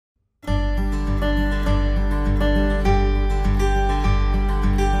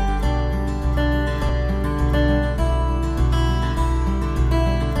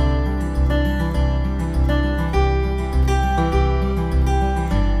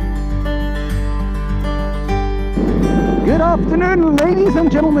afternoon, ladies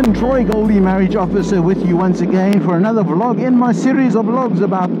and gentlemen. Troy, Goldie, marriage officer, with you once again for another vlog in my series of vlogs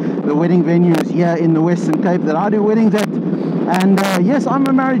about the wedding venues here in the Western Cape that I do weddings at. And yes, I'm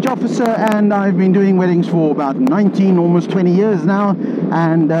a marriage officer and I've been doing weddings for about 19, almost 20 years now.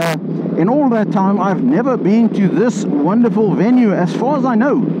 And in all that time, I've never been to this wonderful venue as far as I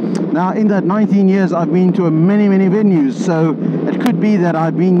know. Now, in that 19 years, I've been to many venues. So it could be that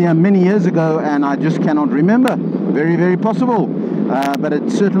I've been there many years ago and I just cannot remember. Very possible. But it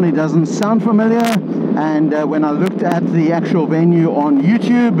certainly doesn't sound familiar. And when I looked at the actual venue on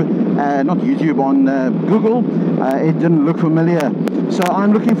YouTube, not YouTube, on Google, it didn't look familiar. So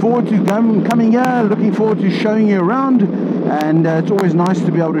I'm looking forward to coming here, looking forward to showing you around. And it's always nice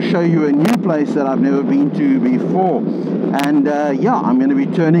to be able to show you a new place that I've never been to before. And yeah, I'm going to be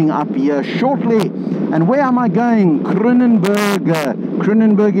turning up here shortly. And where am I going?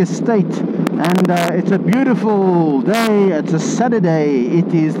 Kronenburg Estate. And it's a beautiful day. It's a Saturday.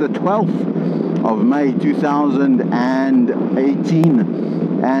 It is the 12th of May 2018.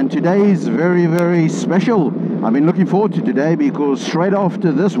 And today is very special. I've been looking forward to today because straight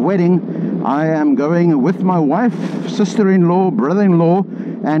after this wedding, I am going with my wife, sister-in-law, brother-in-law,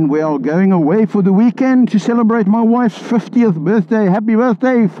 and we are going away for the weekend to celebrate my wife's 50th birthday. Happy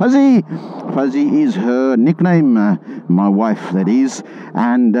birthday, Fuzzy! Fuzzy is her nickname, my wife, that is.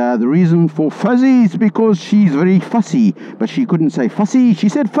 And the reason for Fuzzy is because she's very fussy, but she couldn't say fussy, she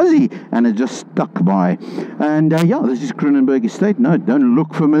said fuzzy, and it just stuck by. And yeah, this is Kronenburg Estate. No, it don't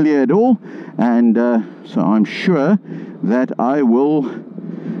look familiar at all. And so I'm sure that I will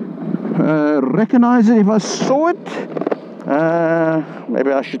recognize it if I saw it.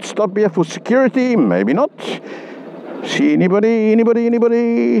 Maybe I should stop here for security, maybe not. See anybody?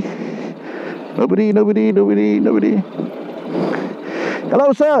 Nobody.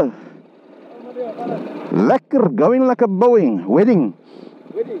 Hello, sir. Lekker, going like a Boeing. Wedding?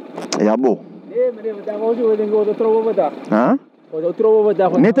 Ja, bo. Nee, meneer, vandaag was uw wedding, we trouwen vandaag. Huh? We trouwen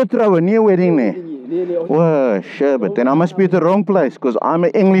vandaag. Net a trouwen, nie a wedding, nee. Oh, sure, but then I must be at the wrong place because I'm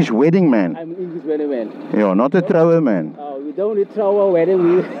an English wedding man. I'm an English wedding man. Yeah, not a trouwen man. We don't need trouwen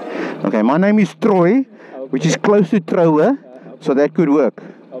wedding. Okay, my name is Troy, which is close to trouwen, so that could work.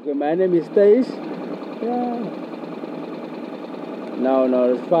 Okay, my name is Thijs. Yeah. No, dat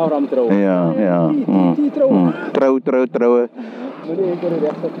is Vauram trouwen. Ja. Die trouwen. Trouwen. Meneer, ik ben er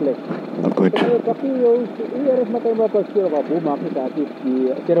echt plek. Goed. Hier is maar wat die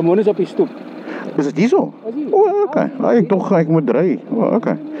ceremonies op die stoep. Is het hier zo? Oh, oké. Ik dacht ik moet draaien. Oh,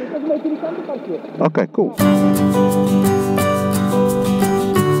 oké. Oké, cool.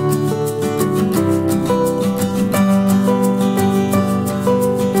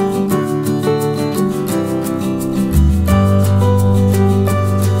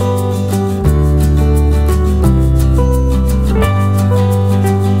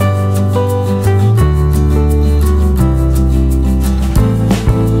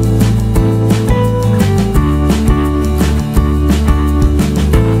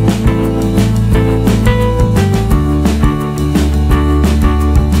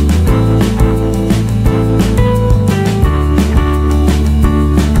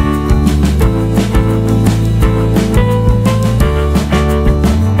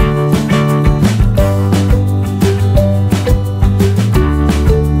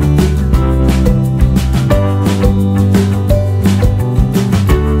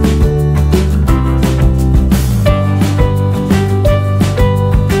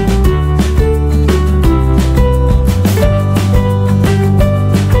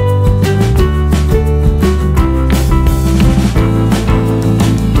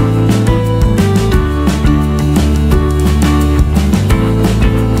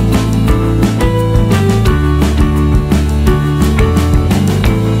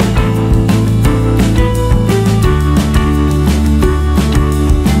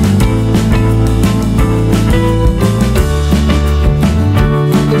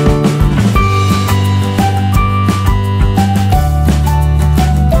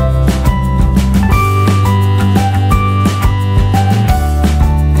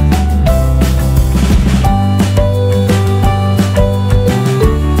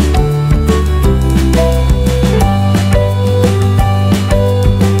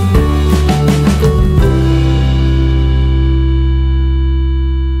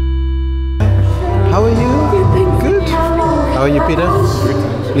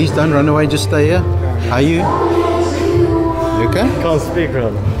 Please don't run away, just stay here. How are you? You okay? Can't speak,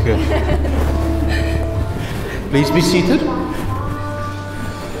 Ron. Good. Please be seated.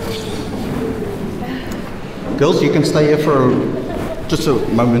 Girls, you can stay here for just a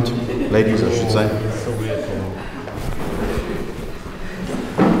moment. Ladies, I should say.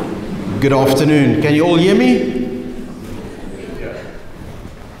 Good afternoon. Can you all hear me?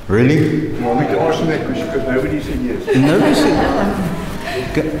 Really? You want me to ask that question because nobody said yes. Nobody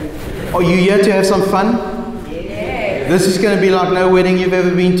said. Are you here to have some fun? Yes. This is going to be like no wedding you've ever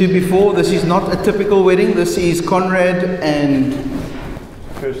been to before. This is not a typical wedding. This is Conrad and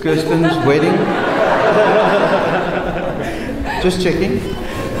Kirsten's wedding. Just checking.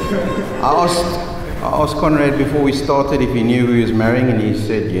 I asked Conrad before we started if he knew who he was marrying, and he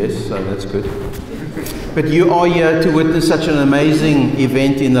said yes, so that's good. But you are here to witness such an amazing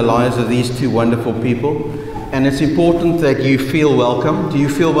event in the lives of these two wonderful people, and it's important that you feel welcome. Do you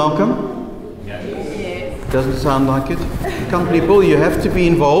feel welcome? Yes. Doesn't sound like it. Come people, you have to be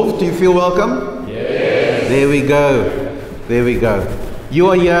involved. Do you feel welcome? Yes. There we go. There we go. You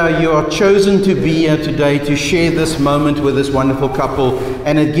are here, you are chosen to be here today to share this moment with this wonderful couple,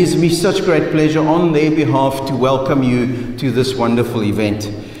 and it gives me such great pleasure on their behalf to welcome you to this wonderful event.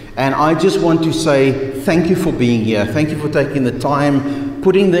 And I just want to say thank you for being here. Thank you for taking the time,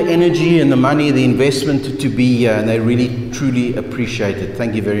 putting the energy and the money, the investment to be here, and they really, truly appreciate it.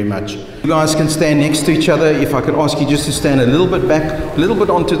 Thank you very much. You guys can stand next to each other. If I could ask you just to stand a little bit back, a little bit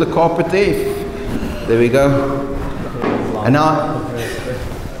onto the carpet there. There we go. And now,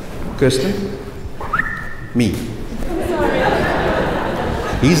 Kirsten? Me.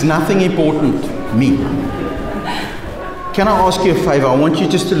 He's nothing important. Me. Can I ask you a favor? I want you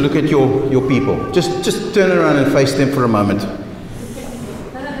just to look at your people. Just turn around and face them for a moment.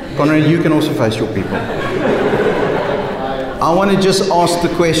 Conrad, you can also face your people. I want to just ask the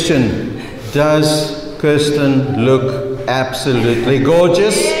question, does Kirsten look absolutely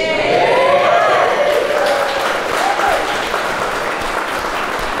gorgeous?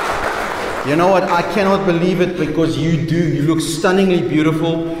 You know what, I cannot believe it, because you do. You look stunningly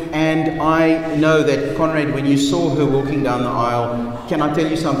beautiful, and I know that, Conrad, when you saw her walking down the aisle, can I tell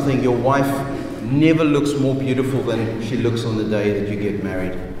you something? Your wife never looks more beautiful than she looks on the day that you get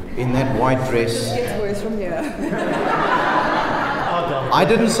married. In that white dress. It's worse from here. I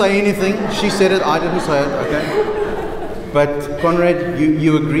didn't say anything. She said it, I didn't say it, okay? But Conrad,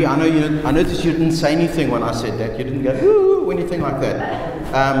 you agree. I noticed you didn't say anything when I said that. You didn't go, ooh, or anything like that.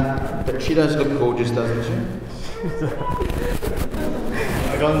 But she does look gorgeous, doesn't she?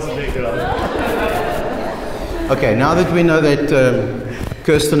 I can't speak it up. Okay, now that we know that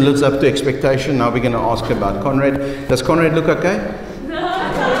Kirsten lives up to expectation, now we're going to ask her about Conrad. Does Conrad look okay?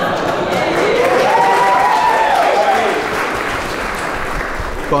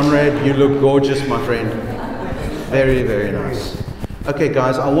 Conrad, you look gorgeous, my friend. Very, very nice. Okay,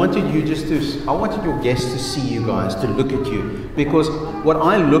 guys, I wanted your guests to see you guys, to look at you, because what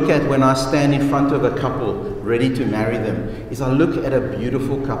I look at when I stand in front of a couple ready to marry them is I look at a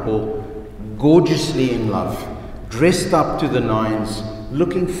beautiful couple, gorgeously in love, dressed up to the nines,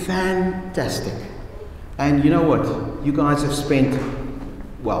 looking fantastic. And you know what? You guys have spent,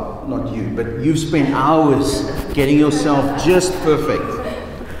 well, not you, but you've spent hours getting yourself just perfect.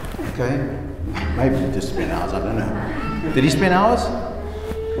 Okay? Maybe you just spent hours, I don't know. Did he spend hours?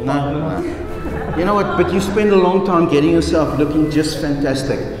 No. You know what, but you spend a long time getting yourself looking just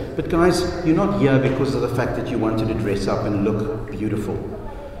fantastic. But guys, you're not here because of the fact that you wanted to dress up and look beautiful.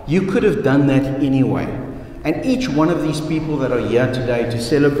 You could have done that anyway. And each one of these people that are here today to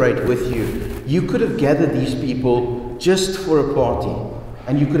celebrate with you, you could have gathered these people just for a party.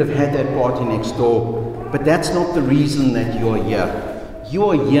 And you could have had that party next door. But that's not the reason that you are here. You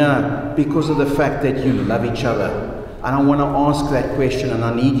are here because of the fact that you love each other. And I want to ask that question, and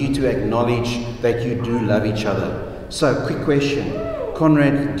I need you to acknowledge that you do love each other. So, quick question.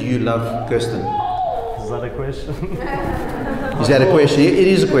 Conrad, do you love Kirsten? Is that a question? Is that a question? It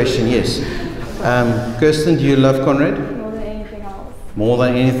is a question, yes. Kirsten, do you love Conrad? More than anything else. More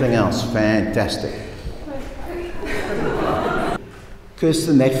than anything else. Fantastic.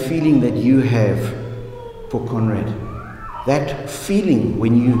 Kirsten, that feeling that you have for Conrad, that feeling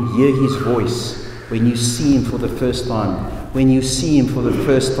when you hear his voice, when you see him for the first time, when you see him for the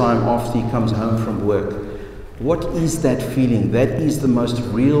first time after he comes home from work, what is that feeling? That is the most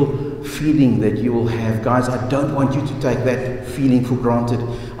real feeling that you will have. Guys, I don't want you to take that feeling for granted.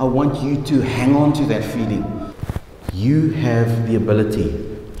 I want you to hang on to that feeling. You have the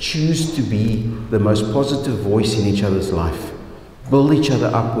ability. Choose to be the most positive voice in each other's life. Build each other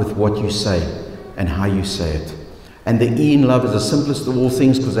up with what you say and how you say it. And the E in love is the simplest of all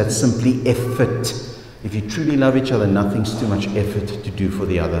things, because that's simply effort. If you truly love each other, nothing's too much effort to do for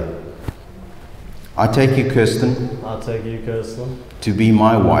the other. I take you, Kirsten. I'll take you, Kirsten. To be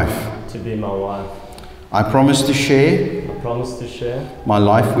my wife. To be my wife. I promise to share. I promise to share. My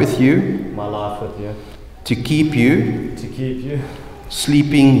life with you. My life with you. To keep you. To keep you.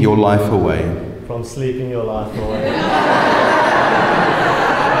 sleeping your life away. from sleeping your life away.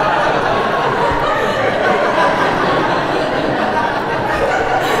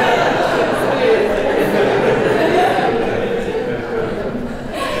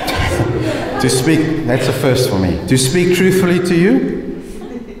 To speak, that's a first for me. To speak truthfully to you.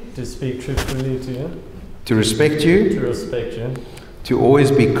 To speak truthfully to you. To respect you. To respect you. To always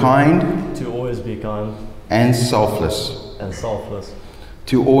be kind. To always be kind. And selfless. And selfless.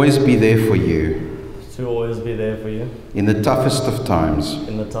 To always be there for you. To always be there for you. In the toughest of times.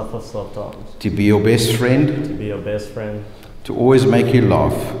 In the toughest of times. To be your best friend. To be your best friend. To always make you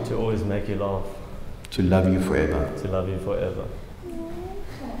laugh. To always make you laugh. To love you forever. To love you forever.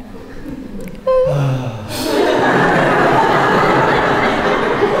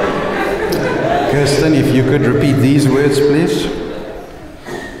 Kirsten, if you could repeat these words, please.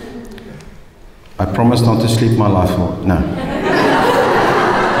 I promise not to sleep my life away. No.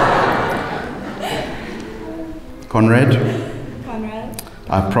 Conrad,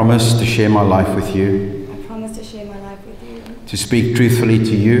 I promise to share my life with you. I promise to share my life with you. To speak truthfully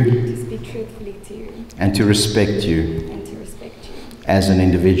to you. To speak truthfully to you. And to respect you. And to respect you. As an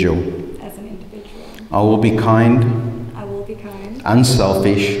individual. As an individual. I will be kind. I will be kind.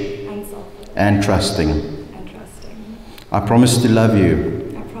 Unselfish. Unselfish. And trusting. And trusting. I promise to love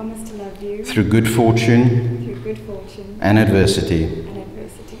you. I promise to love you. Through good fortune. Through good fortune. And adversity. And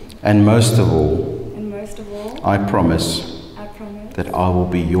adversity. And most of all. And most of all. I promise. I promise. That I will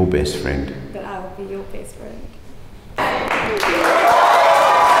be your best friend. That I will be your best friend.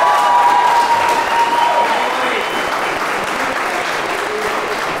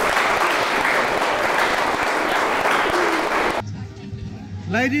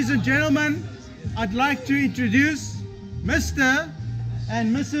 Ladies and gentlemen, I'd like to introduce Mr.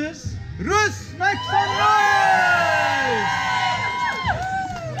 and Mrs. Roos. Make some noise!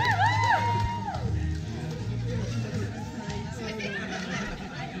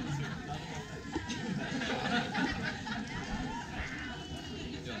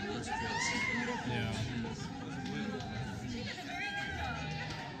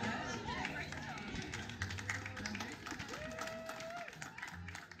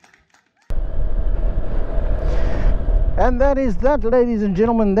 And that is that, ladies and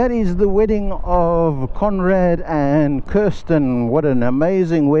gentlemen. That is the wedding of Conrad and Kirsten. What an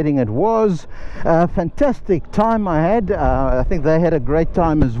amazing wedding it was. Fantastic time I had. I think they had a great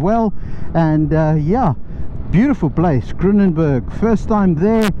time as well. And yeah, beautiful place, Kronenburg. First time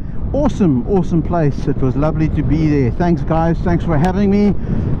there. Awesome place. It was lovely to be there. Thanks guys, thanks for having me.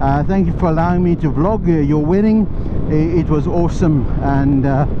 Thank you for allowing me to vlog your wedding. It was awesome, and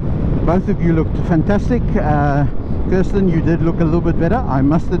both of you looked fantastic. Kirsten, you did look a little bit better, I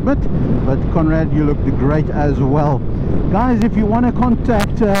must admit, but Conrad, you looked great as well. Guys, if you want to contact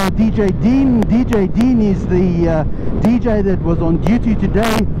DJ Dean is the DJ that was on duty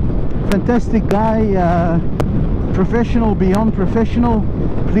today. Fantastic guy, professional beyond professional.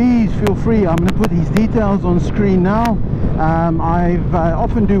 Please feel free. I'm going to put his details on screen now. I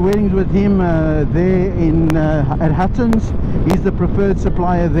often do weddings with him there at Hutton's. He's the preferred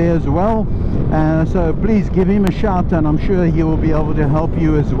supplier there as well. So please give him a shout, and I'm sure he will be able to help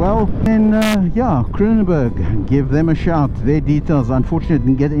you as well. And yeah, Kronenburg, give them a shout. Their details. Unfortunately, I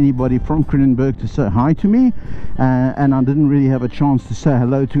didn't get anybody from Kronenburg to say hi to me, and I didn't really have a chance to say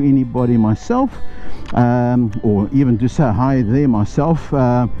hello to anybody myself, or even to say hi there myself.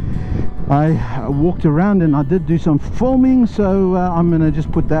 I walked around and I did do some filming, so I'm going to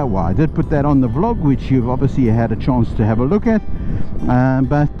just put that way. I did put that on the vlog, which you've obviously had a chance to have a look at.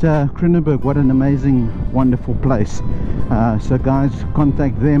 But Kronenburg, what an amazing, wonderful place. So guys,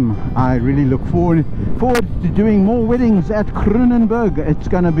 contact them. I really look forward to doing more weddings at Kronenburg. It's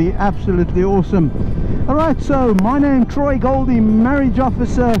going to be absolutely awesome. Alright, so my name Troy Goldie, marriage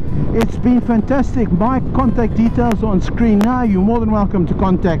officer. It's been fantastic. My contact details on screen now. You're more than welcome to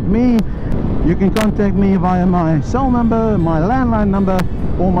contact me. You can contact me via my cell number, my landline number,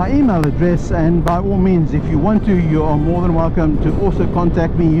 or my email address, and by all means, if you want to, you are more than welcome to also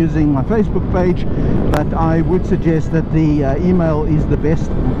contact me using my Facebook page, but I would suggest that the email is the best,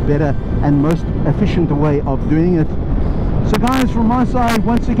 better and most efficient way of doing it. So guys, from my side,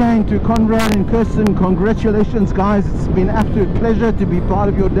 once again to Conrad and Kirsten, congratulations guys. It's been an absolute pleasure to be part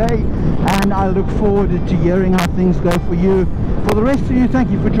of your day, and I look forward to hearing how things go for you. For the rest of you, thank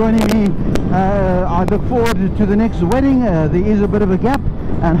you for joining me. I look forward to the next wedding. There is a bit of a gap,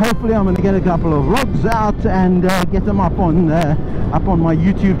 and hopefully I'm going to get a couple of vlogs out and get them up on my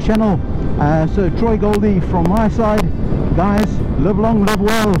YouTube channel. So Troy Goldie from my side. Guys, live long, live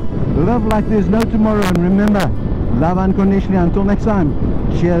well, live like there's no tomorrow, and remember, Love unconditionally. Until next time.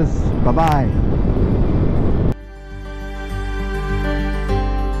 Cheers. Bye-bye.